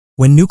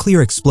When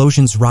nuclear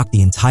explosions rocked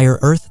the entire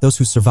Earth, those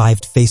who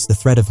survived faced the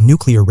threat of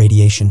nuclear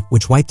radiation,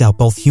 which wiped out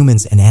both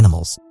humans and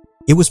animals.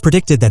 It was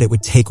predicted that it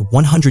would take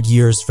 100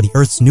 years for the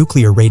Earth's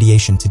nuclear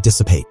radiation to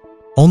dissipate.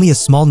 Only a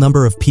small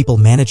number of people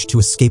managed to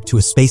escape to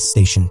a space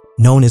station,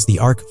 known as the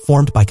Ark,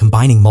 formed by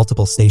combining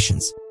multiple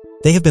stations.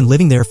 They have been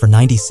living there for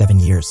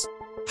 97 years.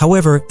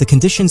 However, the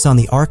conditions on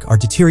the Ark are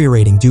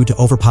deteriorating due to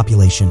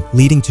overpopulation,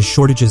 leading to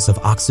shortages of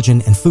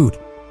oxygen and food.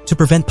 To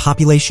prevent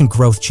population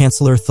growth,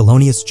 Chancellor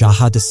Thelonious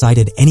Jaha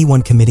decided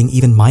anyone committing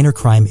even minor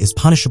crime is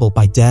punishable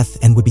by death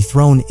and would be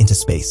thrown into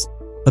space.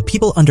 But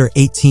people under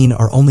 18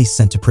 are only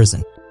sent to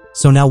prison.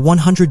 So now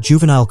 100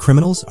 juvenile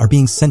criminals are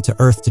being sent to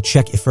Earth to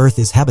check if Earth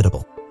is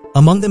habitable.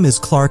 Among them is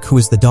Clark, who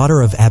is the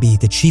daughter of Abby,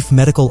 the chief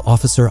medical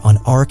officer on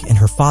Ark, and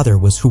her father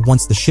was who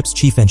once the ship's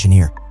chief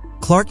engineer.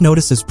 Clark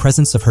notices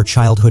presence of her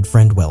childhood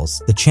friend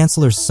Wells, the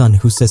Chancellor's son,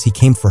 who says he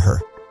came for her.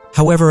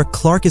 However,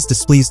 Clark is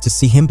displeased to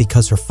see him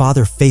because her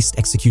father faced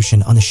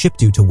execution on the ship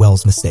due to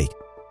Wells' mistake.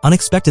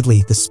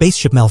 Unexpectedly, the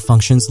spaceship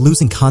malfunctions,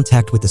 losing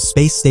contact with the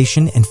space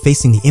station and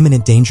facing the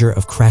imminent danger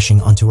of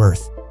crashing onto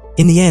Earth.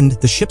 In the end,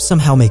 the ship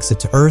somehow makes it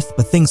to Earth,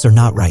 but things are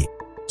not right.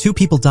 2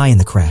 people die in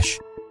the crash.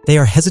 They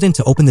are hesitant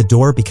to open the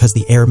door because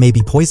the air may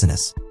be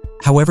poisonous.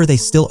 However, they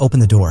still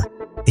open the door.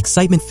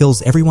 Excitement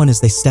fills everyone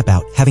as they step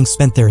out. Having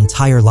spent their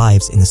entire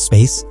lives in the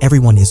space,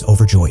 everyone is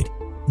overjoyed.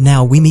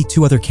 Now we meet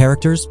 2 other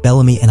characters,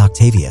 Bellamy and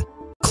Octavia.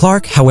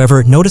 Clark,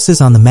 however,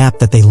 notices on the map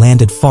that they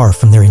landed far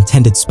from their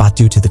intended spot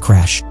due to the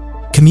crash.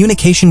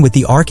 Communication with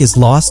the Ark is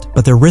lost,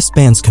 but their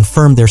wristbands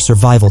confirm their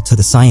survival to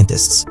the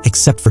scientists,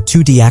 except for 2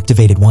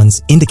 deactivated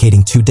ones,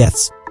 indicating 2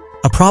 deaths.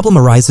 A problem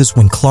arises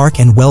when Clark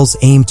and Wells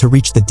aim to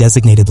reach the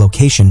designated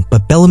location,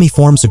 but Bellamy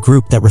forms a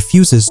group that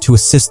refuses to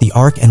assist the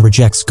Ark and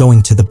rejects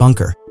going to the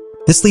bunker.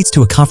 This leads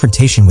to a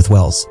confrontation with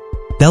Wells.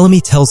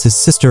 Bellamy tells his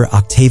sister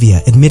Octavia,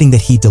 admitting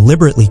that he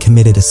deliberately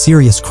committed a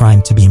serious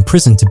crime to be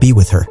imprisoned to be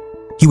with her.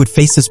 He would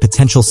face his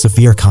potential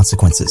severe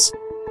consequences.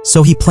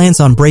 So he plans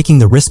on breaking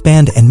the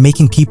wristband and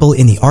making people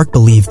in the Ark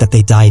believe that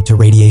they died to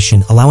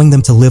radiation, allowing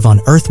them to live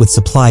on Earth with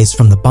supplies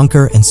from the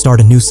bunker and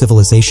start a new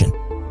civilization.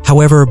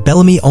 However,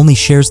 Bellamy only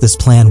shares this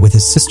plan with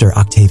his sister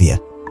Octavia.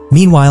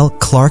 Meanwhile,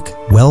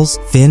 Clark, Wells,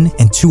 Finn,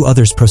 and 2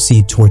 others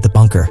proceed toward the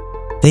bunker.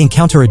 They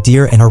encounter a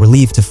deer and are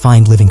relieved to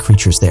find living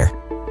creatures there.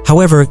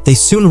 However, they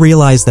soon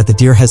realize that the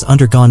deer has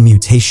undergone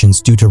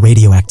mutations due to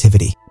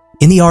radioactivity.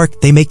 In the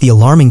Ark, they make the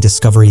alarming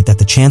discovery that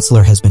the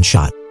Chancellor has been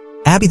shot.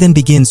 Abby then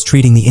begins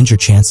treating the injured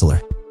Chancellor.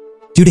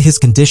 Due to his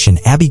condition,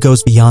 Abby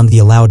goes beyond the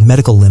allowed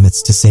medical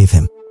limits to save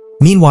him.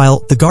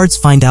 Meanwhile, the guards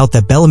find out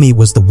that Bellamy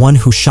was the one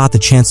who shot the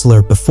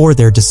Chancellor before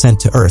their descent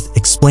to Earth,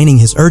 explaining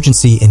his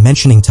urgency in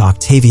mentioning to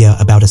Octavia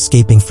about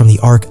escaping from the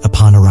Ark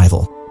upon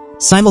arrival.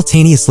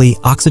 Simultaneously,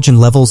 oxygen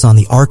levels on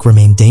the Ark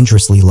remain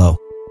dangerously low.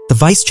 The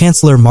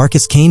Vice-Chancellor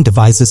Marcus Kane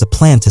devises a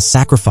plan to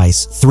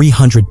sacrifice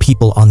 300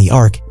 people on the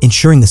Ark,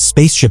 ensuring the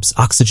spaceship's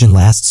oxygen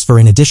lasts for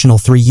an additional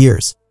 3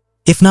 years.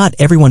 If not,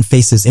 everyone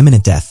faces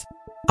imminent death.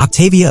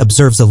 Octavia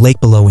observes a lake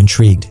below.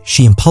 Intrigued,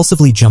 she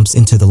impulsively jumps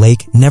into the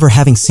lake, never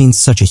having seen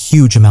such a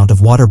huge amount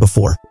of water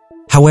before.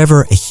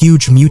 However, a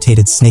huge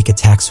mutated snake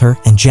attacks her,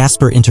 and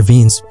Jasper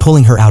intervenes,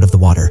 pulling her out of the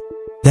water.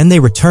 Then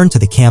they return to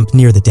the camp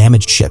near the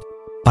damaged ship.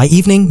 By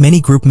evening,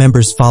 many group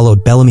members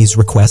followed Bellamy's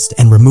request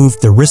and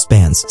removed their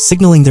wristbands,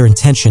 signaling their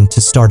intention to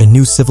start a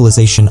new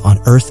civilization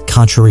on Earth,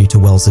 contrary to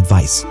Wells'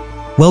 advice.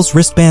 Wells'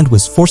 wristband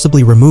was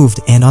forcibly removed,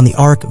 and on the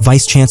Ark,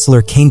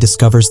 Vice-Chancellor Kane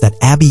discovers that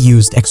Abby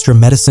used extra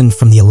medicine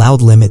from the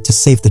allowed limit to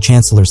save the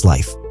Chancellor's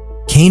life.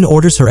 Kane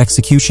orders her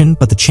execution,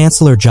 but the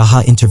Chancellor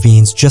Jaha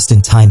intervenes just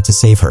in time to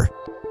save her.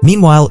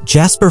 Meanwhile,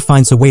 Jasper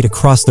finds a way to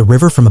cross the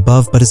river from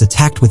above but is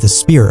attacked with a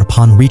spear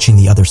upon reaching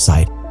the other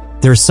side.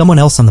 There is someone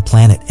else on the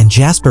planet, and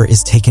Jasper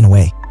is taken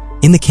away.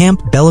 In the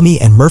camp,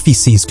 Bellamy and Murphy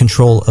seize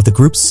control of the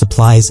group's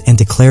supplies and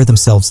declare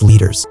themselves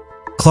leaders.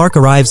 Clark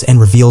arrives and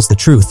reveals the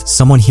truth.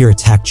 Someone here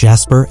attacked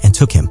Jasper and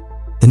took him.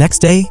 The next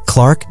day,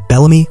 Clark,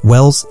 Bellamy,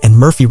 Wells, and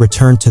Murphy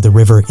return to the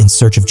river in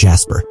search of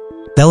Jasper.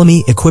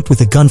 Bellamy, equipped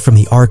with a gun from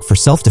the Ark for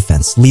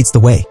self-defense, leads the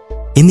way.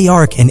 In the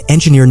Ark, an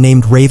engineer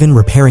named Raven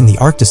repairing the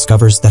Ark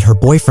discovers that her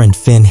boyfriend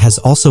Finn has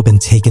also been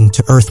taken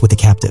to Earth with the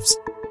captives.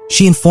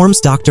 She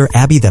informs Dr.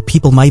 Abby that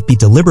people might be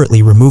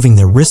deliberately removing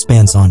their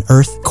wristbands on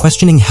Earth,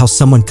 questioning how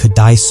someone could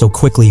die so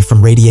quickly from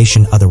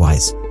radiation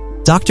otherwise.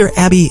 Dr.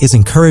 Abby is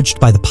encouraged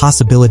by the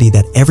possibility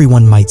that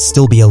everyone might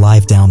still be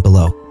alive down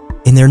below.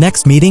 In their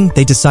next meeting,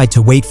 they decide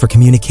to wait for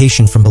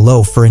communication from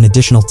below for an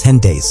additional 10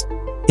 days.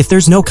 If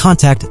there's no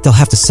contact, they'll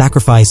have to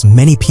sacrifice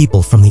many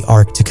people from the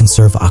Ark to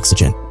conserve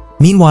oxygen.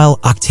 Meanwhile,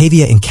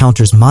 Octavia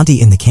encounters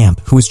Monty in the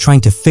camp, who is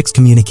trying to fix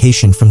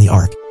communication from the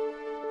Ark.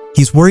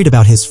 He's worried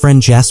about his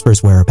friend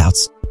Jasper's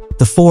whereabouts.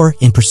 The 4,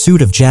 in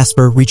pursuit of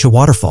Jasper, reach a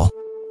waterfall.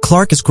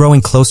 Clark is growing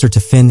closer to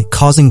Finn,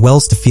 causing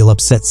Wells to feel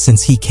upset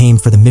since he came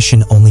for the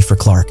mission only for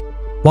Clark.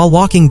 While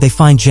walking, they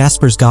find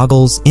Jasper's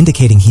goggles,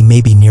 indicating he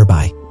may be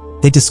nearby.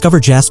 They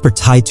discover Jasper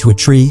tied to a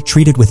tree,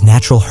 treated with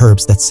natural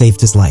herbs that saved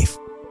his life.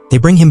 They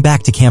bring him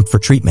back to camp for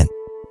treatment.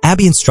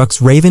 Abby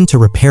instructs Raven to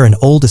repair an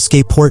old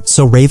escape port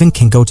so Raven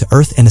can go to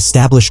Earth and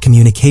establish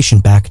communication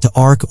back to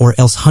Ark, or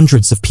else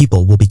hundreds of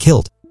people will be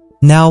killed.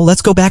 Now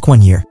let's go back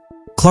 1 year.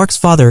 Clark's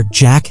father,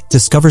 Jack,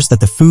 discovers that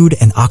the food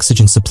and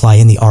oxygen supply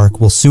in the Ark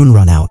will soon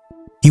run out.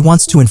 He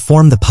wants to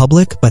inform the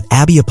public, but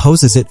Abby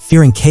opposes it,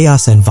 fearing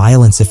chaos and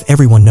violence if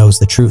everyone knows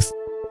the truth.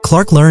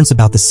 Clark learns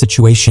about the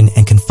situation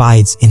and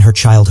confides in her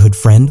childhood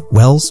friend,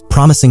 Wells,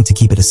 promising to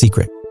keep it a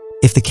secret.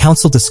 If the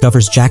council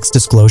discovers Jack's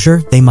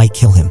disclosure, they might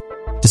kill him.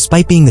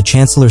 Despite being the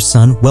Chancellor's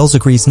son, Wells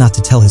agrees not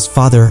to tell his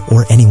father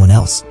or anyone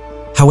else.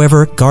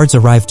 However, guards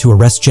arrive to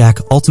arrest Jack,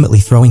 ultimately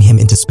throwing him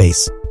into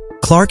space.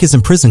 Clark is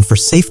imprisoned for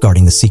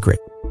safeguarding the secret.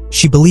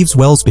 She believes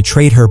Wells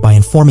betrayed her by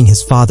informing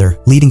his father,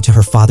 leading to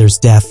her father's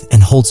death,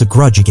 and holds a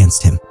grudge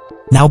against him.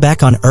 Now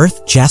back on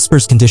Earth,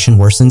 Jasper's condition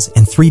worsens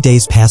and 3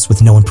 days pass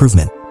with no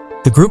improvement.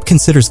 The group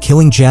considers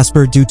killing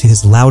Jasper due to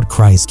his loud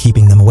cries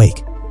keeping them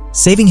awake.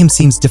 Saving him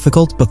seems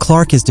difficult, but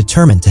Clark is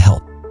determined to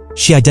help.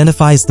 She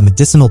identifies the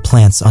medicinal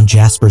plants on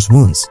Jasper's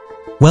wounds.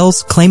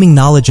 Wells, claiming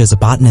knowledge as a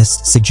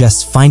botanist,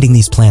 suggests finding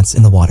these plants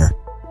in the water.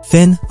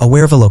 Finn,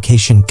 aware of a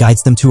location,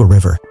 guides them to a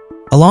river.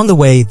 Along the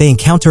way, they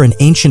encounter an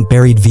ancient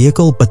buried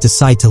vehicle but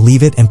decide to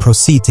leave it and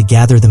proceed to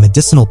gather the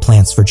medicinal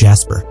plants for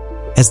Jasper.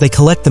 As they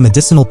collect the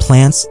medicinal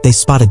plants, they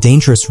spot a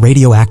dangerous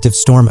radioactive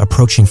storm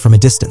approaching from a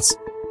distance.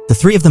 The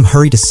 3 of them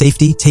hurry to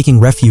safety, taking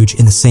refuge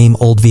in the same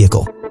old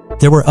vehicle.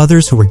 There were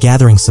others who were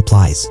gathering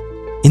supplies.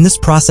 In this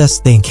process,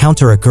 they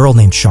encounter a girl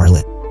named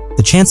Charlotte.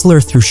 The Chancellor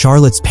threw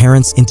Charlotte's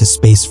parents into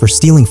space for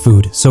stealing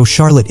food, so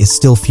Charlotte is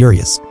still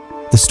furious.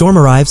 The storm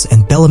arrives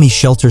and Bellamy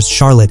shelters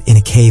Charlotte in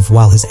a cave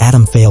while his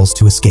Adam fails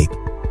to escape.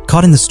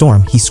 Caught in the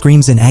storm, he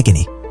screams in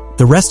agony.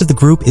 The rest of the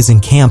group is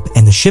in camp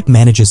and the ship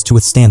manages to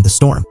withstand the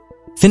storm.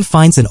 Finn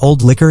finds an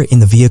old liquor in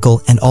the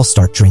vehicle and all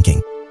start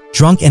drinking.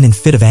 Drunk and in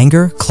fit of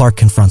anger, Clark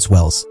confronts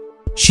Wells.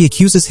 She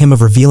accuses him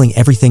of revealing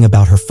everything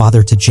about her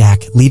father to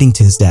Jack, leading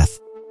to his death.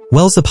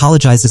 Wells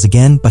apologizes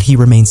again, but he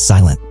remains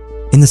silent.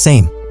 In the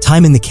same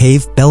time in the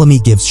cave, Bellamy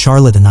gives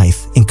Charlotte a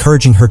knife,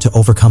 encouraging her to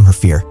overcome her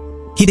fear.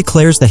 He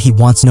declares that he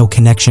wants no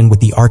connection with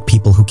the Ark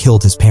people who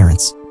killed his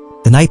parents.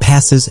 The night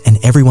passes and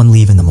everyone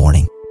leave in the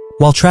morning.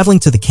 While traveling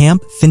to the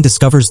camp, Finn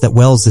discovers that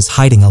Wells is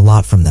hiding a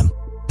lot from them.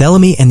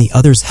 Bellamy and the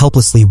others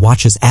helplessly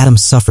watch as Adam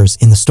suffers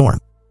in the storm.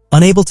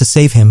 Unable to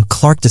save him,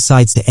 Clark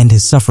decides to end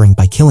his suffering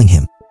by killing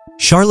him.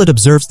 Charlotte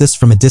observes this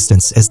from a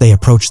distance as they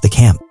approach the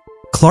camp.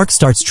 Clark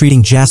starts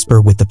treating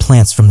Jasper with the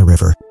plants from the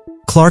river.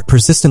 Clark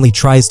persistently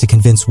tries to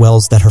convince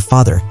Wells that her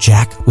father,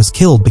 Jack, was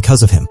killed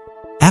because of him.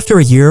 After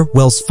a year,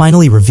 Wells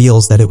finally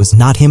reveals that it was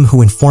not him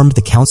who informed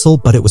the council,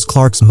 but it was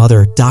Clark's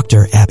mother,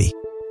 Dr. Abby.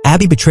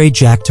 Abby betrayed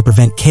Jack to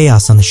prevent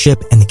chaos on the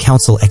ship and the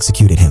council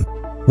executed him.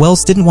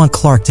 Wells didn't want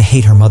Clark to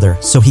hate her mother,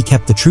 so he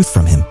kept the truth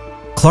from him.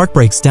 Clark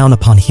breaks down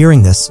upon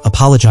hearing this,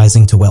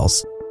 apologizing to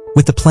Wells.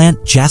 With the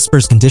plant,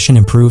 Jasper's condition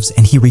improves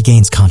and he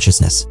regains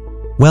consciousness.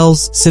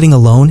 Wells, sitting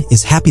alone,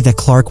 is happy that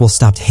Clark will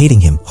stop hating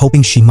him,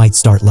 hoping she might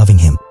start loving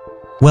him.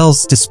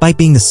 Wells, despite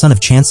being the son of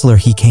Chancellor,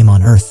 he came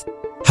on Earth.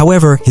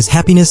 However, his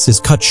happiness is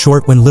cut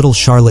short when little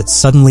Charlotte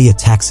suddenly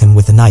attacks him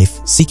with a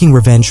knife, seeking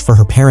revenge for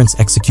her parents'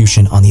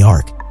 execution on the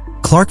Ark.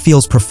 Clark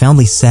feels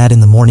profoundly sad in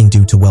the morning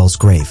due to Wells'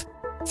 grave.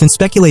 Finn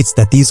speculates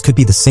that these could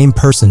be the same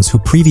persons who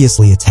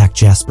previously attacked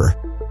Jasper.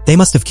 They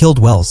must have killed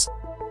Wells.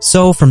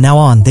 So, from now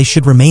on, they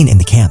should remain in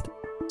the camp.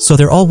 So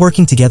they're all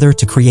working together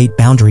to create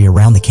boundary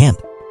around the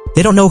camp.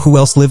 They don't know who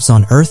else lives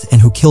on Earth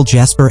and who killed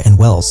Jasper and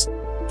Wells.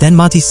 Then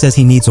Monty says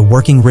he needs a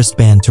working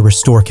wristband to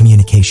restore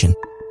communication.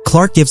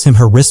 Clark gives him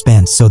her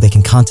wristband so they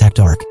can contact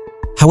Ark.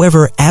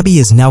 However, Abby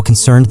is now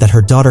concerned that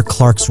her daughter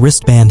Clark's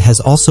wristband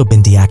has also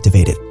been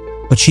deactivated,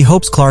 but she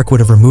hopes Clark would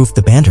have removed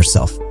the band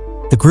herself.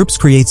 The group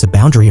creates a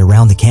boundary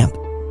around the camp.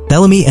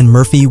 Bellamy and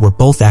Murphy were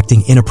both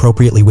acting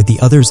inappropriately with the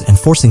others and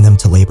forcing them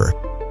to labor.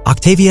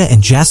 Octavia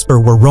and Jasper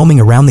were roaming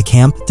around the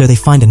camp. There they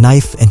find a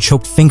knife and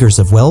choked fingers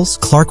of Wells.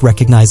 Clark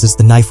recognizes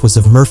the knife was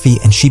of Murphy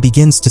and she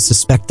begins to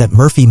suspect that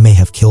Murphy may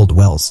have killed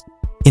Wells.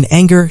 In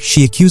anger,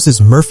 she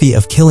accuses Murphy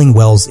of killing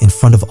Wells in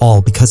front of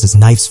all because his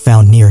knife's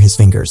found near his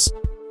fingers.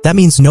 That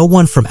means no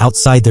one from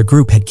outside their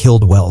group had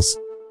killed Wells.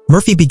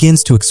 Murphy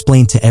begins to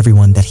explain to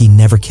everyone that he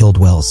never killed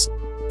Wells,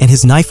 and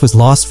his knife was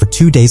lost for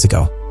 2 days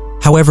ago.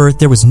 However,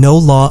 there was no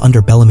law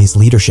under Bellamy's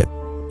leadership,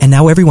 and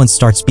now everyone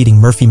starts beating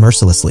Murphy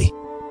mercilessly,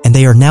 and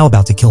they are now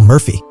about to kill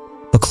Murphy.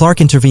 But Clark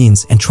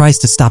intervenes and tries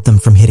to stop them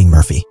from hitting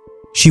Murphy.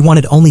 She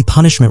wanted only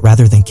punishment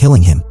rather than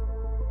killing him.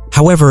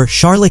 However,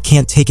 Charlotte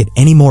can't take it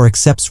anymore,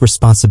 accepts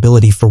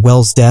responsibility for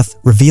Wells' death,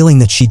 revealing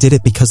that she did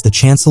it because the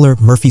Chancellor,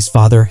 Murphy's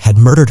father, had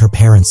murdered her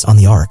parents on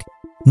the Ark.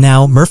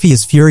 Now, Murphy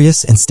is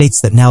furious and states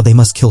that now they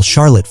must kill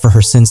Charlotte for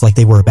her sins like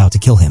they were about to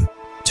kill him.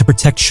 To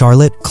protect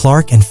Charlotte,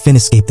 Clark and Finn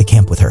escape the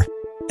camp with her.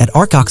 At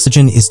Ark,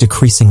 oxygen is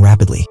decreasing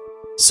rapidly,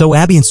 so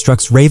Abby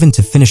instructs Raven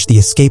to finish the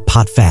escape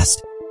pod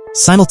fast.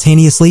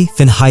 Simultaneously,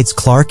 Finn hides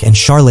Clark and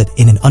Charlotte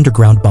in an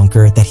underground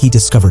bunker that he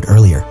discovered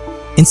earlier.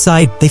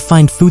 Inside, they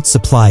find food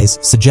supplies,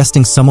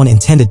 suggesting someone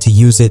intended to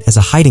use it as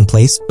a hiding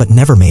place but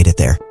never made it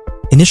there.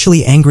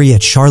 Initially angry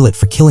at Charlotte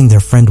for killing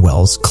their friend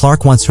Wells,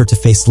 Clark wants her to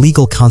face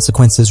legal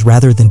consequences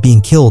rather than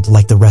being killed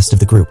like the rest of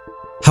the group.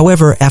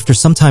 However, after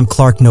some time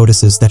Clark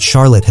notices that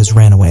Charlotte has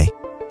ran away.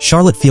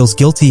 Charlotte feels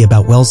guilty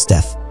about Wells'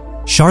 death.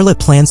 Charlotte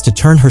plans to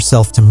turn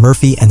herself to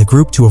Murphy and the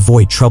group to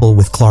avoid trouble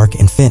with Clark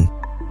and Finn.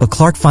 But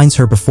Clark finds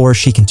her before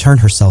she can turn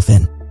herself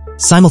in.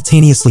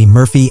 Simultaneously,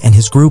 Murphy and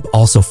his group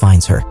also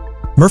finds her.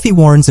 Murphy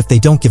warns if they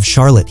don't give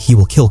Charlotte, he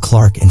will kill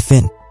Clark and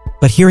Finn.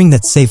 But hearing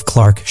that save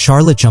Clark,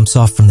 Charlotte jumps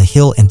off from the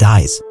hill and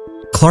dies.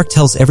 Clark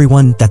tells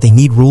everyone that they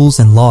need rules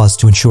and laws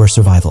to ensure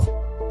survival.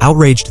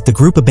 Outraged, the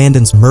group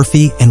abandons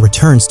Murphy and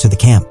returns to the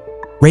camp.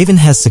 Raven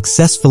has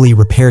successfully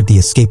repaired the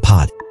escape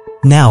pod.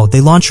 Now,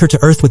 they launch her to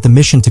Earth with the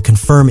mission to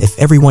confirm if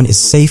everyone is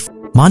safe.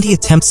 Monty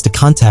attempts to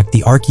contact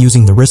the Ark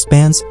using the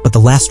wristbands, but the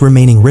last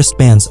remaining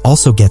wristbands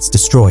also gets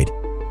destroyed.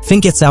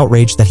 Finn gets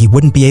outraged that he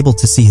wouldn't be able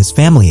to see his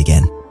family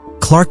again.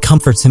 Clark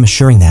comforts him,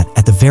 assuring that,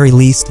 at the very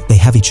least, they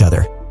have each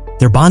other.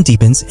 Their bond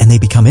deepens and they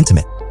become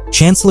intimate.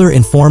 Chancellor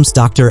informs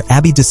Dr.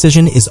 Abby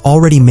decision is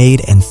already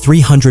made and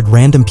 300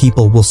 random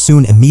people will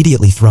soon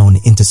immediately thrown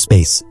into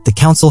space. The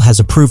council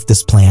has approved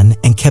this plan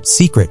and kept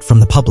secret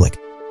from the public,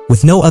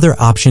 with no other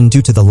option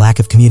due to the lack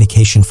of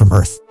communication from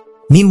Earth.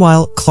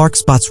 Meanwhile, Clark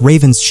spots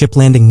Raven's ship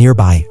landing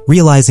nearby,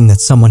 realizing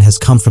that someone has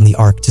come from the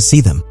Ark to see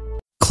them.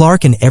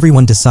 Clark and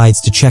everyone decides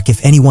to check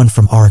if anyone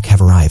from Ark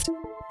have arrived.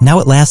 Now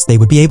at last they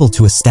would be able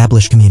to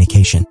establish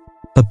communication.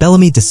 But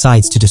Bellamy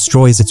decides to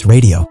destroy its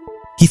radio.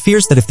 He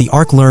fears that if the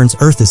Ark learns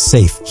Earth is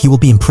safe, he will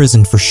be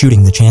imprisoned for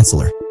shooting the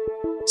Chancellor.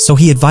 So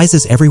he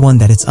advises everyone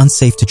that it's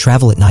unsafe to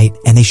travel at night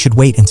and they should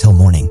wait until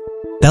morning.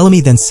 Bellamy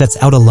then sets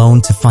out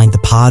alone to find the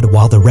pod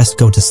while the rest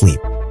go to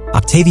sleep.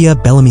 Octavia,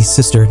 Bellamy's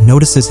sister,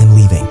 notices him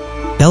leaving.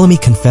 Bellamy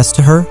confessed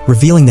to her,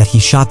 revealing that he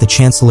shot the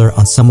Chancellor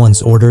on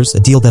someone's orders, a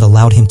deal that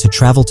allowed him to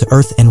travel to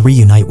Earth and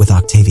reunite with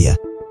Octavia.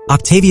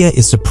 Octavia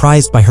is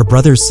surprised by her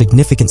brother's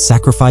significant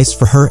sacrifice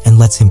for her and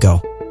lets him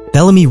go.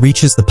 Bellamy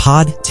reaches the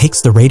pod,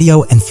 takes the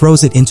radio, and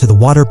throws it into the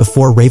water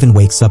before Raven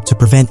wakes up to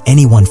prevent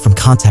anyone from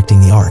contacting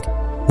the Ark.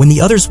 When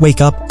the others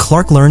wake up,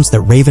 Clark learns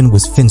that Raven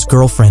was Finn's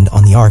girlfriend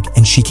on the Ark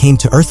and she came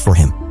to Earth for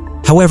him.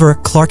 However,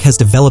 Clark has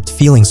developed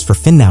feelings for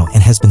Finn now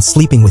and has been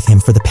sleeping with him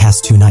for the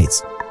past 2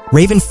 nights.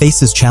 Raven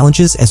faces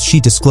challenges as she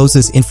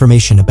discloses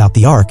information about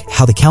the Ark,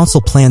 how the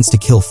council plans to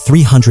kill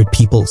 300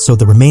 people so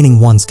the remaining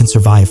ones can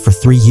survive for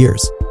 3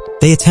 years.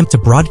 They attempt to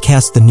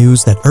broadcast the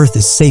news that Earth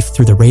is safe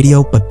through the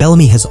radio, but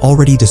Bellamy has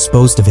already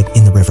disposed of it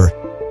in the river.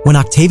 When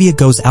Octavia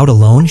goes out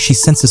alone, she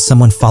senses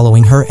someone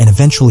following her and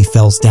eventually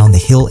falls down the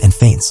hill and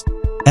faints.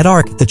 At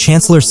Ark, the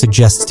Chancellor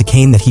suggests to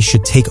Kane that he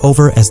should take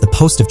over as the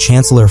post of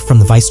Chancellor from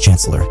the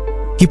Vice-Chancellor.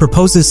 He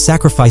proposes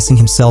sacrificing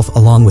himself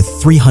along with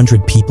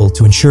 300 people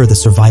to ensure the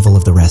survival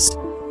of the rest.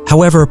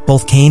 However,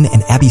 both Kane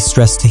and Abby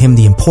stress to him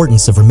the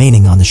importance of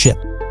remaining on the ship.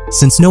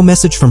 Since no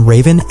message from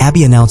Raven,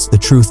 Abby announced the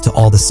truth to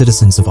all the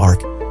citizens of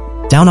Ark.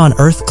 Down on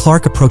Earth,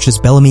 Clark approaches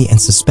Bellamy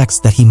and suspects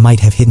that he might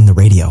have hidden the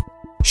radio.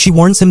 She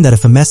warns him that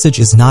if a message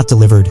is not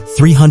delivered,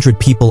 300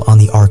 people on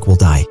the Ark will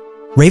die.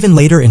 Raven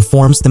later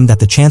informs them that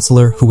the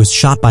Chancellor, who was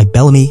shot by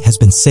Bellamy, has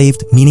been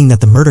saved, meaning that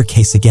the murder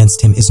case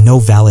against him is no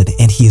valid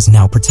and he is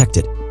now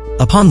protected.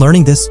 Upon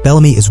learning this,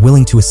 Bellamy is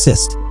willing to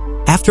assist.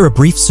 After a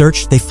brief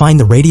search, they find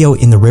the radio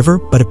in the river,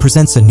 but it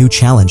presents a new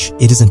challenge.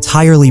 It is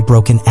entirely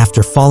broken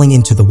after falling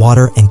into the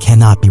water and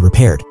cannot be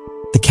repaired.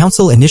 The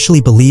council initially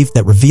believed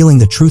that revealing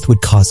the truth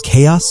would cause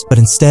chaos, but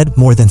instead,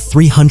 more than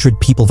 300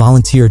 people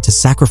volunteered to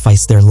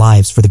sacrifice their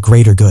lives for the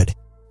greater good.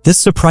 This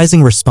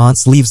surprising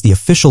response leaves the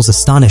officials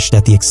astonished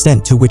at the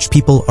extent to which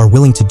people are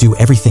willing to do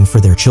everything for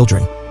their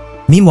children.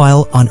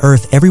 Meanwhile, on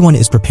Earth, everyone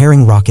is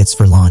preparing rockets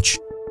for launch.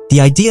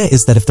 The idea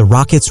is that if the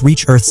rockets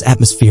reach Earth's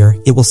atmosphere,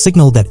 it will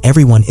signal that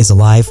everyone is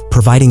alive,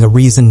 providing a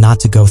reason not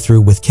to go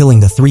through with killing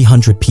the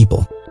 300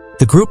 people.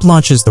 The group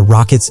launches the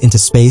rockets into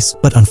space,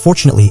 but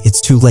unfortunately, it's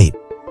too late.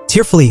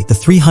 Tearfully, the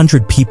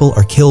 300 people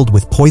are killed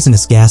with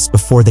poisonous gas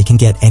before they can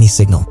get any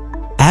signal.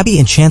 Abby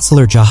and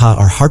Chancellor Jaha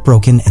are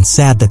heartbroken and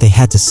sad that they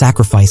had to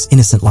sacrifice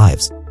innocent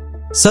lives.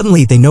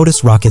 Suddenly, they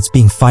notice rockets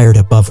being fired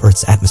above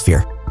Earth's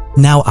atmosphere.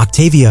 Now,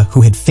 Octavia, who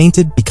had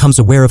fainted, becomes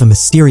aware of a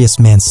mysterious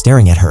man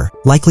staring at her,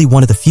 likely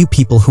one of the few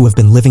people who have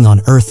been living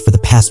on Earth for the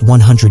past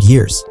 100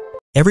 years.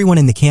 Everyone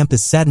in the camp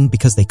is saddened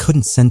because they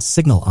couldn't send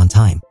signal on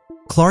time.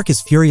 Clark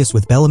is furious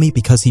with Bellamy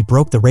because he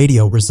broke the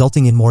radio,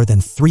 resulting in more than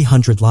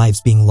 300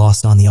 lives being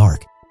lost on the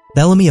Ark.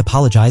 Bellamy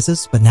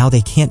apologizes, but now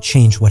they can't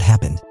change what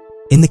happened.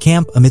 In the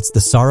camp, amidst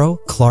the sorrow,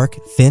 Clark,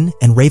 Finn,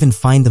 and Raven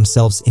find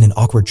themselves in an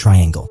awkward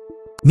triangle.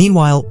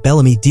 Meanwhile,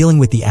 Bellamy, dealing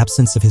with the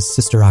absence of his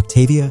sister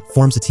Octavia,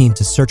 forms a team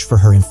to search for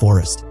her in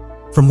forest.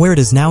 From where it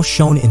is now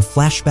shown in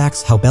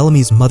flashbacks how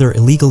Bellamy's mother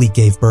illegally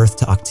gave birth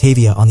to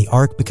Octavia on the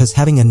Ark because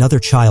having another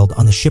child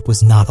on the ship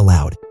was not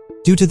allowed.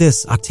 Due to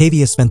this,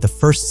 Octavia spent the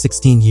first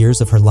 16 years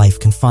of her life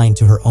confined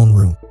to her own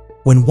room.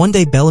 When one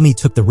day Bellamy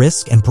took the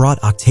risk and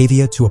brought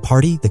Octavia to a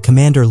party, the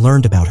commander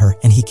learned about her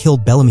and he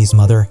killed Bellamy's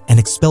mother and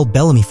expelled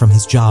Bellamy from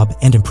his job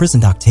and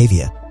imprisoned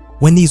Octavia.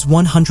 When these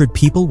 100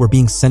 people were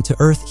being sent to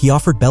Earth, he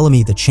offered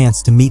Bellamy the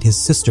chance to meet his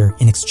sister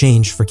in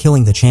exchange for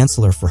killing the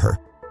Chancellor for her.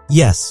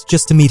 Yes,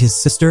 just to meet his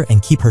sister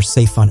and keep her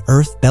safe on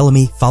Earth,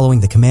 Bellamy, following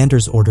the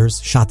commander's orders,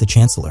 shot the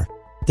Chancellor.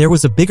 There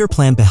was a bigger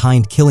plan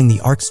behind killing the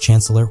Ark's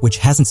Chancellor, which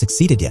hasn't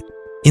succeeded yet.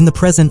 In the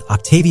present,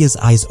 Octavia's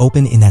eyes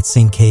open in that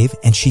same cave,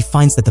 and she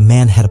finds that the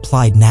man had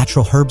applied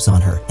natural herbs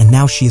on her, and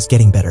now she is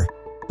getting better.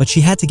 But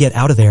she had to get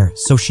out of there,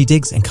 so she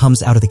digs and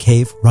comes out of the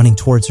cave, running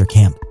towards her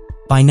camp.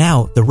 By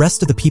now, the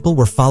rest of the people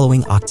were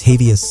following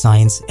Octavia's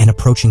signs and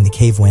approaching the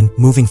cave when,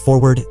 moving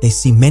forward, they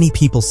see many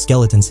people's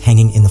skeletons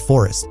hanging in the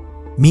forest.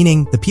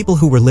 Meaning, the people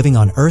who were living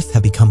on Earth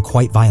have become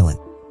quite violent.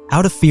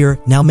 Out of fear,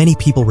 now many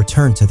people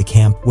return to the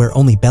camp where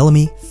only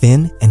Bellamy,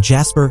 Finn, and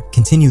Jasper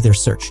continue their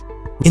search.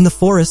 In the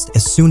forest,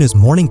 as soon as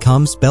morning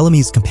comes,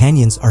 Bellamy's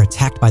companions are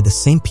attacked by the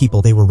same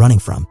people they were running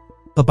from.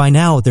 But by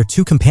now, their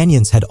two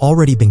companions had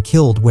already been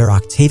killed where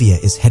Octavia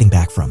is heading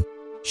back from.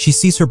 She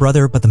sees her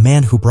brother, but the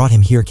man who brought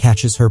him here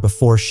catches her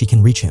before she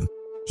can reach him.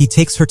 He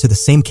takes her to the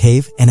same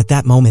cave, and at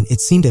that moment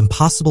it seemed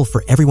impossible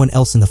for everyone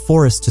else in the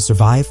forest to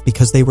survive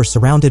because they were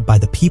surrounded by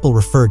the people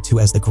referred to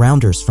as the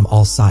Grounders from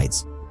all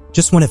sides.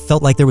 Just when it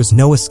felt like there was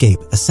no escape,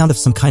 a sound of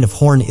some kind of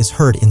horn is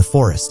heard in the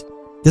forest.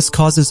 This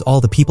causes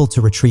all the people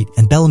to retreat,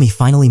 and Bellamy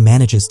finally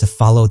manages to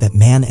follow that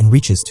man and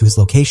reaches to his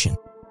location.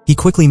 He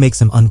quickly makes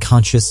him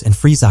unconscious and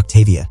frees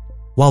Octavia.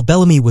 While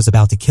Bellamy was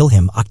about to kill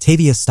him,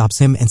 Octavia stops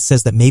him and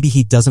says that maybe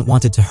he doesn't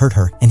wanted to hurt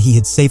her and he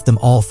had saved them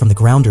all from the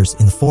Grounders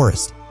in the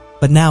forest.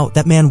 But now,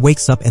 that man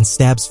wakes up and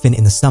stabs Finn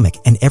in the stomach,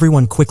 and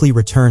everyone quickly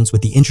returns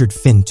with the injured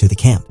Finn to the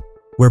camp,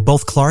 where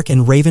both Clark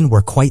and Raven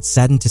were quite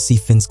saddened to see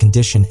Finn's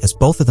condition as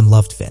both of them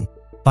loved Finn.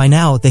 By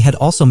now, they had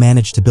also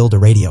managed to build a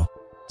radio.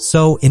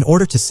 So, in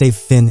order to save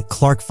Finn,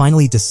 Clark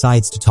finally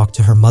decides to talk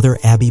to her mother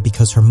Abby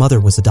because her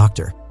mother was a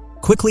doctor.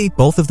 Quickly,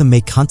 both of them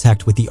make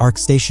contact with the Ark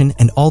station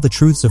and all the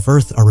truths of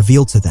Earth are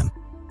revealed to them.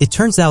 It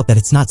turns out that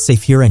it's not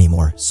safe here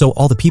anymore, so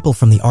all the people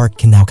from the Ark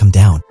can now come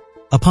down.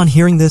 Upon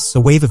hearing this, a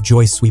wave of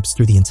joy sweeps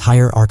through the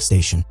entire Ark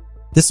station.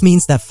 This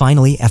means that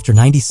finally, after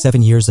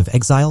 97 years of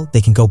exile,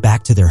 they can go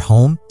back to their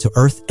home, to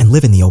Earth, and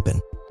live in the open.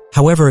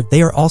 However,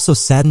 they are also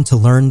saddened to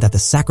learn that the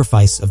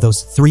sacrifice of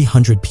those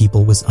 300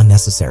 people was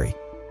unnecessary.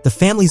 The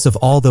families of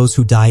all those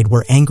who died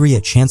were angry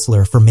at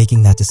Chancellor for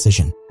making that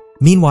decision.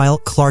 Meanwhile,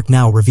 Clark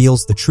now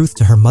reveals the truth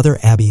to her mother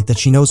Abby that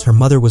she knows her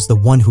mother was the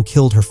one who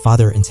killed her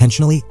father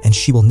intentionally, and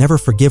she will never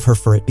forgive her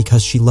for it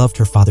because she loved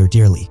her father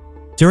dearly.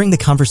 During the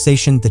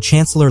conversation, the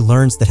Chancellor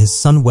learns that his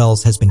son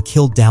Wells has been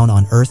killed down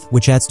on Earth,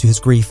 which adds to his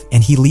grief,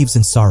 and he leaves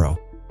in sorrow.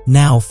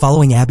 Now,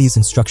 following Abby's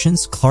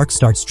instructions, Clark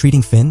starts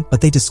treating Finn,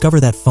 but they discover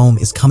that foam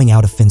is coming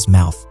out of Finn's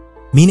mouth,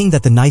 meaning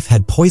that the knife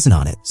had poison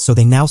on it, so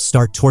they now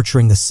start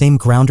torturing the same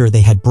Grounder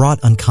they had brought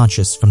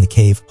unconscious from the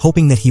cave,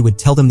 hoping that he would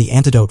tell them the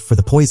antidote for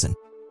the poison.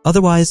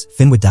 Otherwise,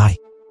 Finn would die.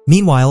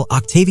 Meanwhile,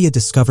 Octavia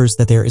discovers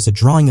that there is a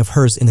drawing of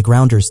hers in the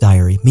Grounder's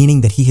diary,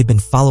 meaning that he had been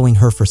following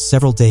her for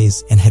several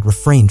days and had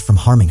refrained from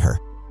harming her.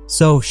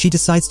 So, she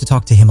decides to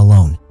talk to him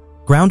alone.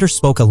 Grounder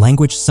spoke a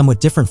language somewhat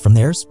different from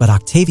theirs, but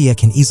Octavia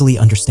can easily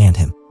understand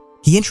him.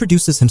 He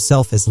introduces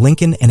himself as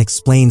Lincoln and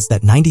explains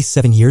that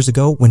 97 years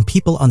ago, when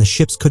people on the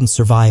ships couldn't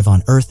survive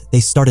on Earth,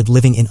 they started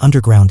living in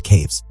underground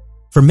caves.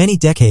 For many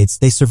decades,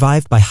 they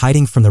survived by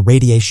hiding from the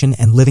radiation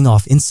and living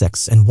off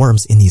insects and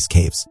worms in these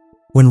caves.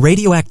 When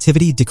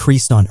radioactivity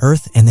decreased on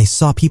Earth and they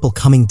saw people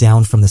coming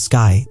down from the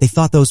sky, they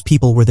thought those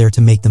people were there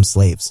to make them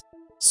slaves.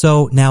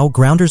 So now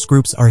Grounders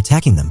groups are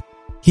attacking them.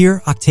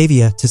 Here,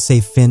 Octavia, to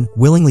save Finn,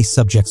 willingly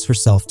subjects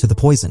herself to the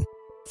poison.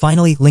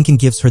 Finally, Lincoln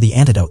gives her the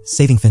antidote,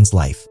 saving Finn's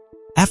life.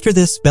 After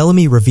this,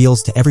 Bellamy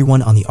reveals to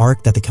everyone on the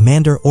Ark that the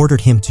commander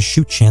ordered him to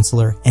shoot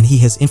Chancellor and he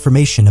has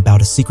information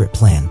about a secret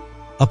plan.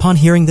 Upon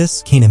hearing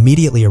this, Kane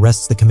immediately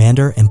arrests the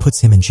commander and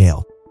puts him in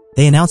jail.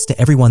 They announce to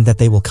everyone that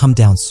they will come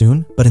down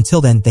soon, but until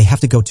then they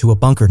have to go to a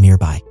bunker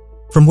nearby,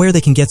 from where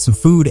they can get some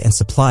food and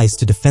supplies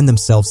to defend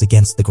themselves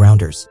against the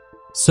Grounders.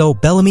 So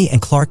Bellamy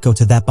and Clark go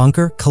to that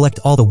bunker, collect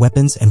all the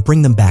weapons and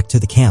bring them back to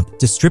the camp,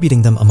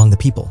 distributing them among the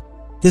people.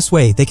 This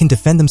way, they can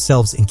defend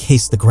themselves in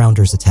case the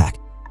Grounders attack.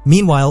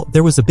 Meanwhile,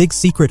 there was a big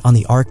secret on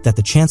the Ark that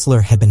the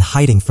Chancellor had been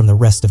hiding from the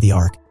rest of the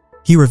Ark.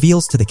 He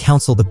reveals to the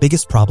Council the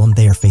biggest problem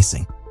they are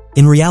facing.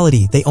 In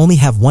reality, they only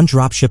have one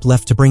dropship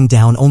left to bring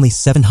down only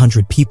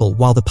 700 people,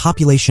 while the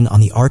population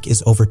on the Ark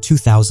is over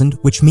 2,000,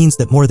 which means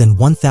that more than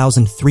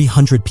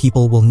 1,300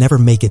 people will never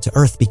make it to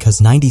Earth because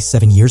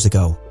 97 years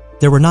ago,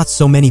 there were not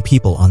so many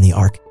people on the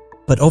Ark.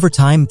 But over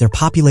time, their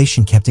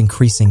population kept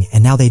increasing,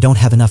 and now they don't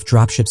have enough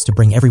dropships to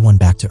bring everyone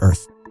back to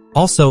Earth.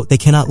 Also, they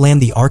cannot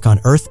land the Ark on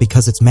Earth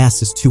because its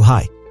mass is too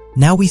high.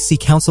 Now we see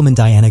Councilman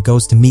Diana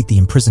goes to meet the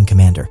imprisoned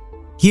commander.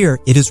 Here,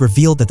 it is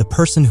revealed that the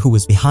person who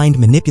was behind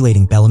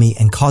manipulating Bellamy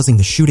and causing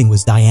the shooting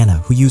was Diana,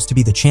 who used to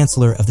be the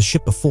Chancellor of the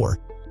ship before.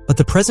 But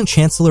the present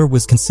Chancellor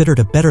was considered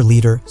a better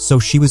leader, so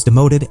she was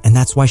demoted, and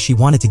that's why she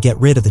wanted to get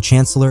rid of the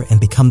Chancellor and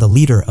become the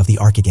leader of the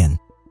Ark again.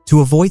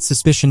 To avoid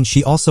suspicion,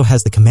 she also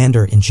has the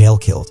commander in jail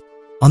killed.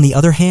 On the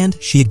other hand,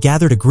 she had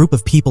gathered a group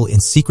of people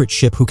in secret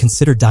ship who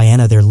considered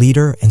Diana their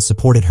leader and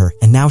supported her,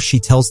 and now she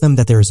tells them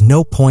that there is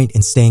no point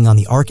in staying on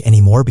the Ark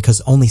anymore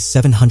because only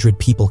 700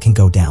 people can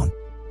go down.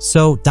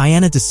 So,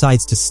 Diana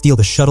decides to steal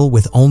the shuttle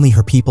with only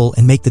her people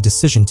and make the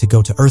decision to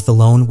go to Earth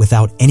alone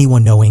without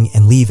anyone knowing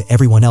and leave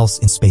everyone else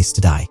in space to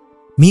die.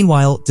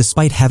 Meanwhile,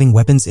 despite having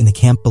weapons in the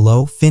camp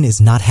below, Finn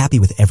is not happy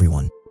with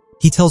everyone.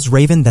 He tells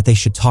Raven that they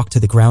should talk to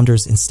the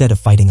grounders instead of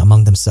fighting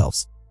among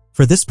themselves.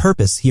 For this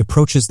purpose, he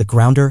approaches the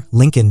grounder,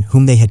 Lincoln,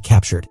 whom they had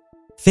captured.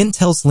 Finn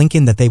tells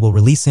Lincoln that they will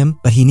release him,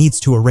 but he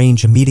needs to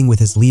arrange a meeting with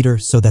his leader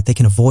so that they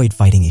can avoid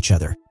fighting each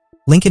other.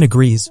 Lincoln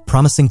agrees,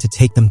 promising to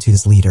take them to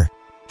his leader.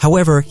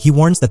 However, he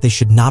warns that they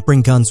should not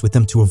bring guns with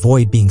them to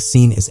avoid being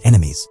seen as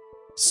enemies.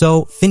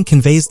 So, Finn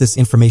conveys this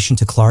information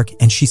to Clark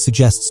and she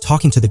suggests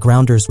talking to the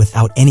grounders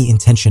without any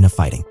intention of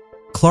fighting.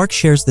 Clark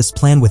shares this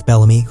plan with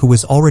Bellamy, who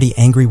was already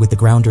angry with the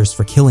grounders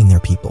for killing their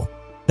people.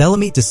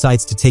 Bellamy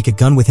decides to take a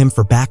gun with him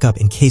for backup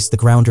in case the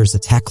grounders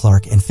attack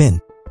Clark and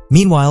Finn.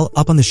 Meanwhile,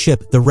 up on the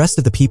ship, the rest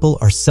of the people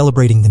are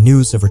celebrating the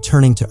news of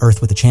returning to Earth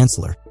with the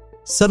Chancellor.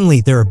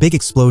 Suddenly, there are big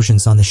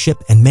explosions on the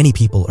ship and many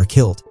people are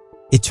killed.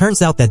 It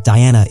turns out that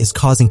Diana is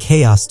causing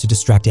chaos to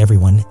distract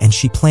everyone and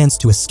she plans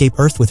to escape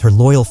Earth with her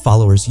loyal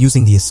followers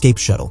using the escape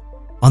shuttle.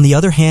 On the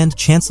other hand,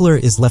 Chancellor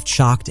is left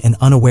shocked and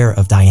unaware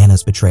of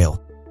Diana's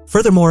betrayal.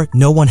 Furthermore,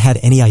 no one had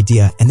any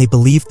idea and they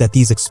believed that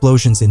these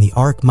explosions in the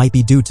Ark might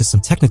be due to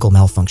some technical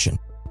malfunction.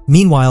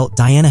 Meanwhile,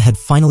 Diana had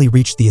finally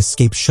reached the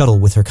escape shuttle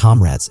with her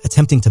comrades,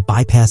 attempting to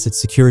bypass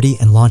its security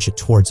and launch it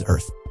towards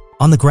Earth.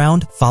 On the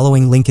ground,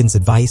 following Lincoln's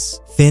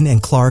advice, Finn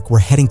and Clark were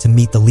heading to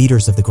meet the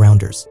leaders of the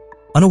grounders.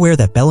 Unaware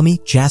that Bellamy,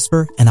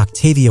 Jasper, and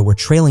Octavia were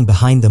trailing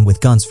behind them with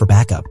guns for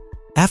backup.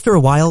 After a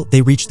while,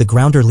 they reached the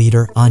grounder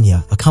leader,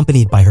 Anya,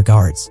 accompanied by her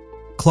guards.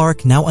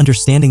 Clark, now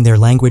understanding their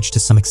language to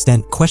some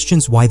extent,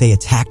 questions why they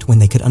attacked when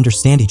they could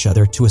understand each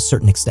other to a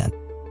certain extent.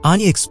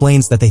 Anya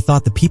explains that they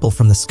thought the people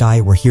from the sky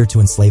were here to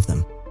enslave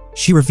them.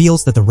 She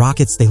reveals that the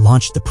rockets they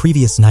launched the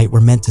previous night were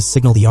meant to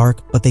signal the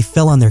Ark, but they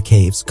fell on their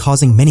caves,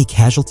 causing many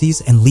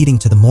casualties and leading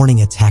to the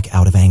morning attack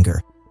out of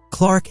anger.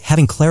 Clark,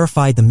 having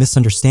clarified the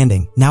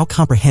misunderstanding, now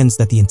comprehends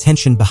that the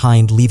intention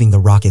behind leaving the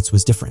rockets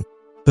was different.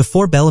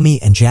 Before Bellamy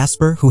and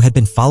Jasper, who had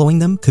been following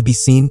them, could be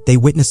seen, they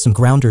witnessed some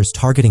grounders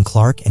targeting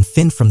Clark and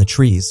Finn from the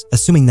trees,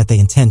 assuming that they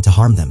intend to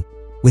harm them.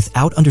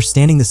 Without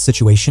understanding the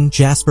situation,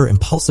 Jasper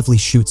impulsively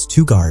shoots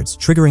two guards,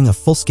 triggering a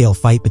full-scale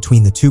fight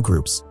between the two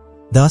groups.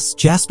 Thus,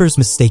 Jasper's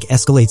mistake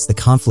escalates the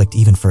conflict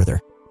even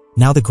further.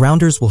 Now the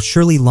grounders will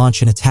surely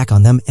launch an attack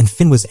on them and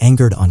Finn was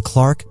angered on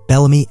Clark,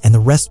 Bellamy, and the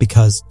rest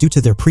because, due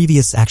to their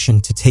previous action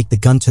to take the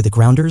gun to the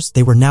grounders,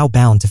 they were now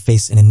bound to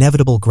face an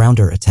inevitable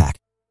grounder attack.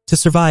 To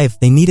survive,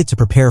 they needed to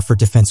prepare for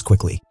defense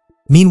quickly.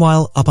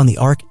 Meanwhile, up on the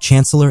Ark,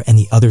 Chancellor and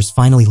the others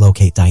finally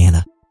locate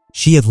Diana.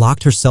 She had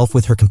locked herself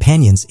with her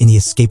companions in the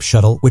escape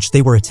shuttle, which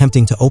they were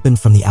attempting to open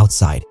from the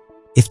outside.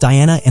 If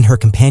Diana and her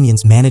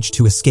companions managed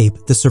to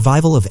escape, the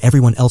survival of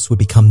everyone else would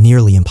become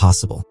nearly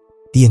impossible.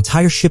 The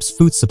entire ship's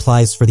food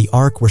supplies for the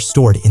Ark were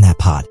stored in that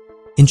pod.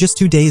 In just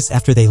 2 days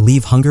after they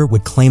leave, hunger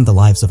would claim the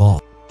lives of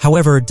all.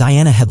 However,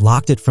 Diana had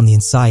locked it from the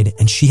inside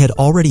and she had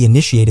already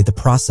initiated the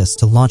process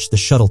to launch the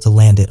shuttle to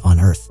land it on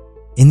Earth.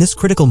 In this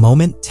critical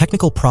moment,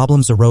 technical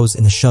problems arose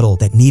in the shuttle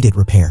that needed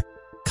repair.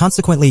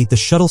 Consequently, the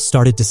shuttle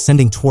started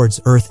descending towards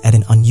Earth at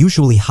an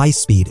unusually high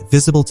speed,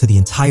 visible to the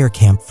entire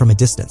camp from a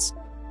distance.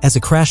 As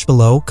it crashed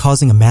below,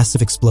 causing a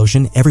massive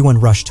explosion, everyone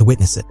rushed to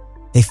witness it.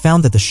 They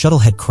found that the shuttle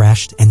had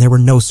crashed and there were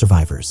no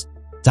survivors.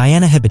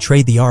 Diana had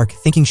betrayed the Ark,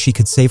 thinking she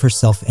could save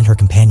herself and her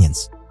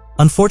companions.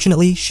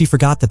 Unfortunately, she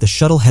forgot that the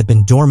shuttle had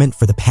been dormant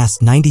for the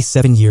past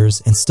 97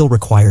 years and still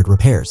required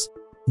repairs.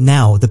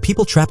 Now, the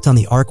people trapped on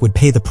the Ark would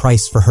pay the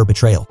price for her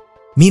betrayal.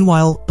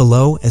 Meanwhile,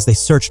 below, as they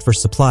searched for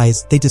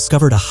supplies, they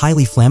discovered a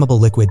highly flammable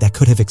liquid that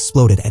could have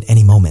exploded at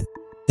any moment.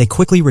 They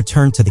quickly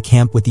returned to the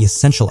camp with the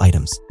essential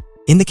items.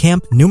 In the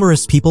camp,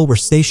 numerous people were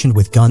stationed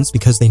with guns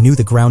because they knew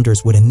the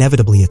grounders would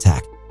inevitably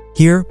attack.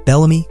 Here,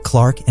 Bellamy,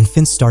 Clark, and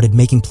Finn started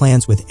making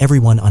plans with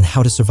everyone on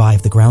how to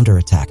survive the grounder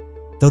attack.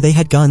 Though they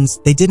had guns,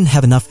 they didn't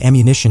have enough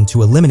ammunition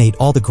to eliminate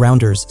all the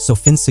grounders, so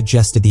Finn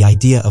suggested the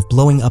idea of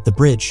blowing up the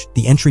bridge,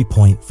 the entry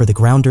point for the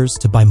grounders,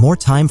 to buy more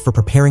time for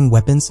preparing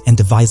weapons and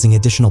devising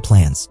additional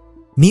plans.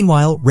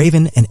 Meanwhile,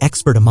 Raven, an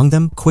expert among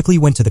them, quickly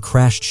went to the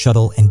crashed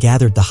shuttle and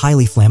gathered the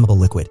highly flammable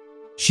liquid.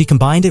 She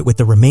combined it with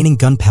the remaining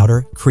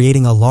gunpowder,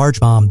 creating a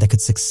large bomb that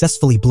could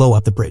successfully blow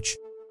up the bridge.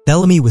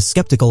 Bellamy was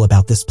skeptical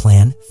about this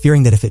plan,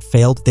 fearing that if it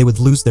failed, they would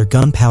lose their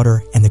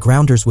gunpowder and the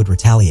grounders would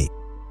retaliate.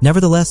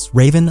 Nevertheless,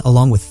 Raven,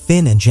 along with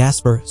Finn and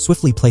Jasper,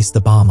 swiftly placed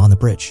the bomb on the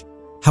bridge.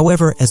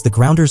 However, as the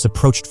grounders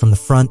approached from the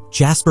front,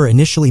 Jasper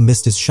initially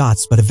missed his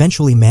shots but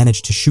eventually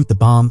managed to shoot the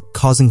bomb,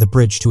 causing the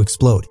bridge to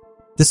explode.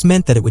 This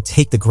meant that it would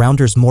take the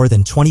grounders more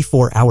than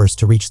 24 hours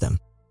to reach them.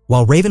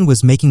 While Raven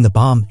was making the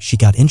bomb, she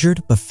got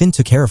injured, but Finn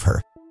took care of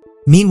her.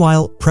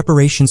 Meanwhile,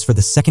 preparations for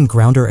the second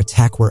grounder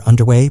attack were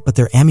underway, but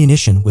their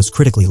ammunition was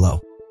critically low.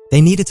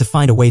 They needed to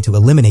find a way to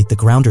eliminate the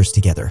grounders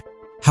together.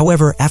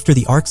 However, after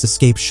the Ark's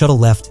escape shuttle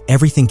left,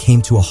 everything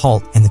came to a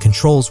halt and the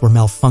controls were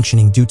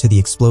malfunctioning due to the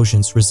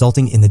explosions,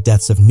 resulting in the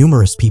deaths of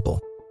numerous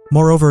people.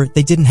 Moreover,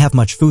 they didn't have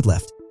much food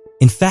left.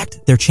 In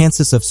fact, their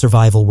chances of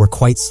survival were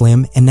quite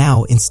slim, and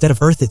now, instead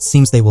of Earth, it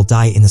seems they will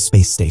die in the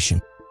space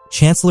station.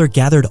 Chancellor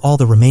gathered all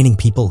the remaining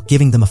people,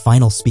 giving them a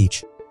final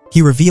speech.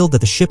 He revealed that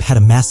the ship had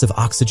a massive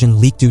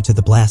oxygen leak due to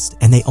the blast,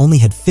 and they only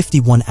had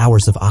 51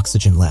 hours of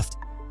oxygen left.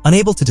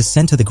 Unable to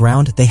descend to the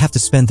ground, they have to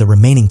spend the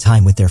remaining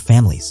time with their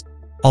families.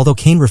 Although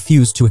Kane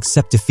refused to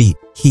accept defeat,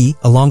 he,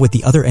 along with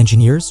the other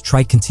engineers,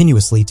 tried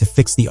continuously to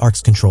fix the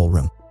Ark's control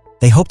room.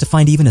 They hoped to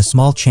find even a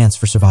small chance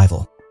for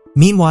survival.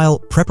 Meanwhile,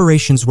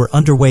 preparations were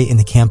underway in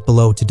the camp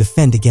below to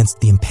defend against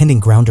the impending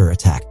grounder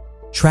attack.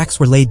 Tracks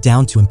were laid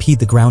down to impede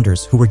the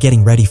grounders who were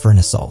getting ready for an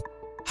assault.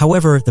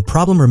 However, the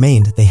problem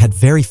remained: they had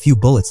very few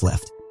bullets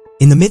left.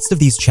 In the midst of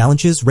these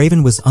challenges,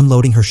 Raven was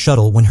unloading her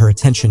shuttle when her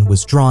attention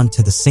was drawn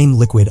to the same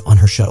liquid on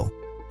her shuttle.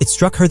 It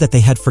struck her that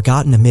they had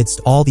forgotten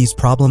amidst all these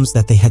problems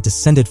that they had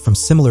descended from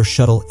similar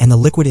shuttle, and the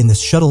liquid in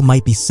this shuttle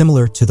might be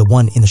similar to the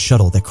one in the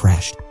shuttle that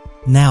crashed.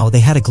 Now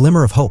they had a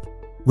glimmer of hope.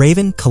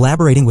 Raven,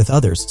 collaborating with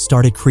others,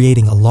 started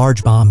creating a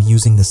large bomb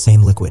using the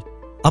same liquid.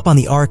 Up on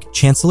the Ark,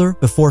 Chancellor,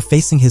 before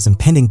facing his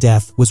impending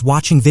death, was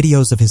watching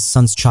videos of his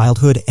son's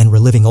childhood and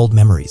reliving old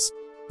memories.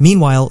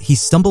 Meanwhile, he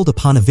stumbled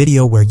upon a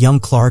video where young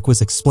Clark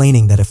was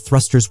explaining that if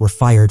thrusters were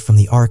fired from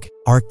the Ark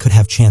could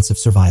have chance of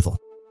survival.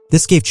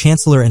 This gave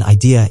Chancellor an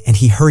idea, and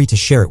he hurried to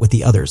share it with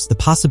the others: the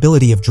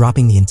possibility of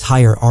dropping the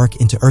entire Ark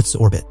into Earth's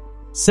orbit.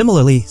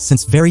 Similarly,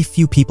 since very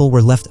few people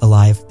were left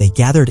alive, they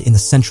gathered in the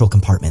central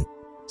compartment.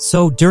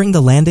 So, during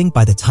the landing,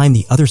 by the time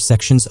the other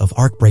sections of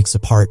Ark breaks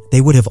apart,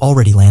 they would have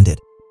already landed.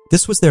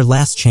 This was their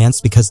last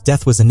chance because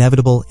death was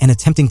inevitable, and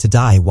attempting to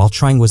die while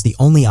trying was the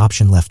only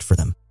option left for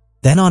them.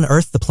 Then on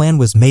Earth, the plan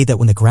was made that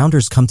when the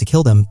grounders come to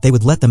kill them, they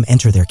would let them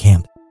enter their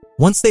camp.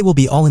 Once they will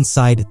be all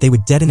inside, they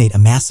would detonate a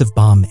massive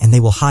bomb and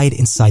they will hide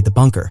inside the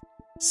bunker.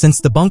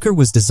 Since the bunker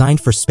was designed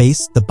for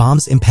space, the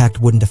bomb's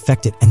impact wouldn't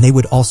affect it and they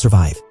would all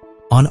survive.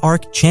 On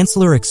Ark,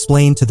 Chancellor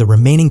explained to the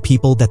remaining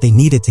people that they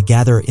needed to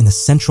gather in the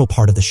central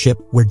part of the ship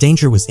where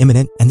danger was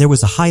imminent and there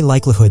was a high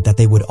likelihood that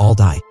they would all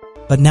die.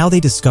 But now they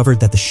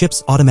discovered that the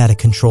ship's automatic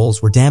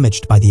controls were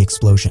damaged by the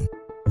explosion.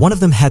 One of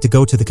them had to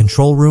go to the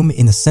control room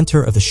in the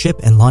center of the ship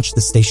and launch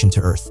the station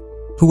to Earth.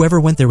 Whoever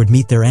went there would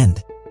meet their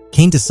end.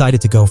 Kane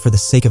decided to go for the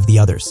sake of the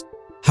others.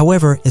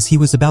 However, as he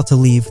was about to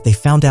leave, they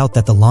found out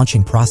that the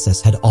launching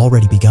process had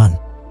already begun.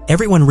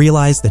 Everyone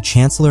realized that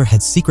Chancellor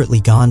had secretly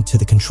gone to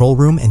the control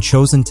room and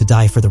chosen to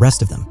die for the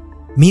rest of them.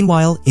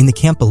 Meanwhile, in the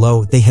camp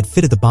below, they had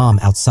fitted the bomb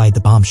outside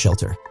the bomb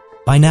shelter.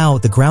 By now,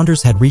 the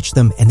grounders had reached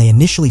them and they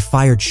initially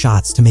fired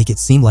shots to make it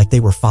seem like they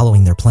were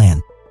following their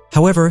plan.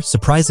 However,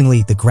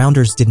 surprisingly, the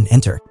grounders didn't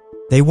enter.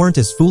 They weren't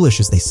as foolish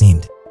as they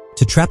seemed.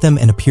 To trap them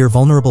and appear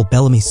vulnerable,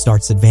 Bellamy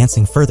starts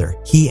advancing further.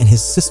 He and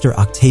his sister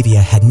Octavia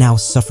had now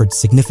suffered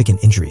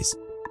significant injuries.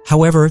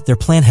 However, their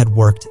plan had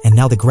worked, and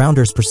now the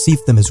grounders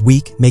perceived them as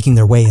weak, making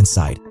their way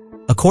inside.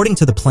 According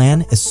to the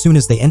plan, as soon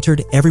as they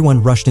entered,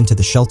 everyone rushed into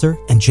the shelter,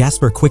 and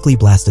Jasper quickly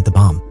blasted the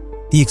bomb.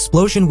 The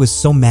explosion was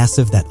so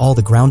massive that all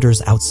the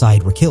grounders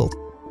outside were killed.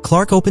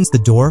 Clark opens the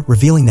door,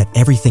 revealing that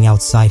everything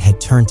outside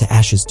had turned to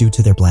ashes due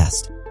to their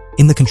blast.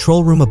 In the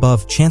control room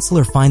above,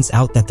 Chancellor finds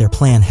out that their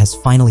plan has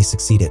finally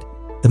succeeded.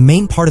 The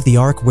main part of the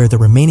Ark where the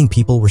remaining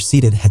people were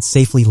seated had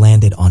safely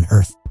landed on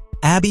Earth.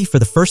 Abby, for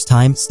the first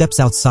time, steps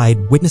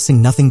outside,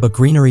 witnessing nothing but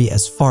greenery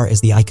as far as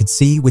the eye could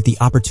see, with the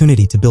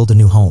opportunity to build a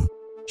new home.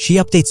 She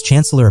updates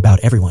Chancellor about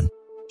everyone.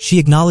 She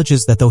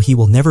acknowledges that though he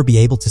will never be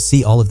able to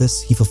see all of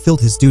this, he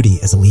fulfilled his duty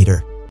as a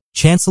leader.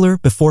 Chancellor,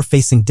 before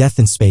facing death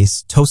in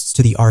space, toasts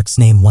to the Ark's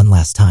name one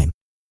last time.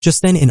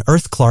 Just then in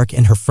Earth, Clark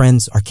and her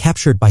friends are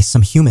captured by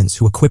some humans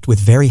who equipped with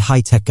very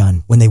high-tech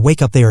gun. When they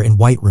wake up, they are in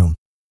White Room.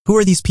 Who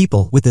are these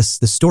people? With this,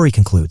 the story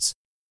concludes.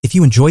 If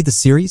you enjoyed the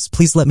series,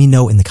 please let me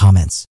know in the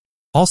comments.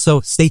 Also,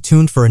 stay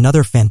tuned for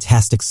another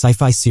fantastic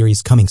sci-fi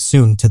series coming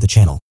soon to the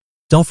channel.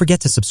 Don't forget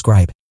to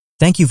subscribe.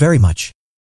 Thank you very much.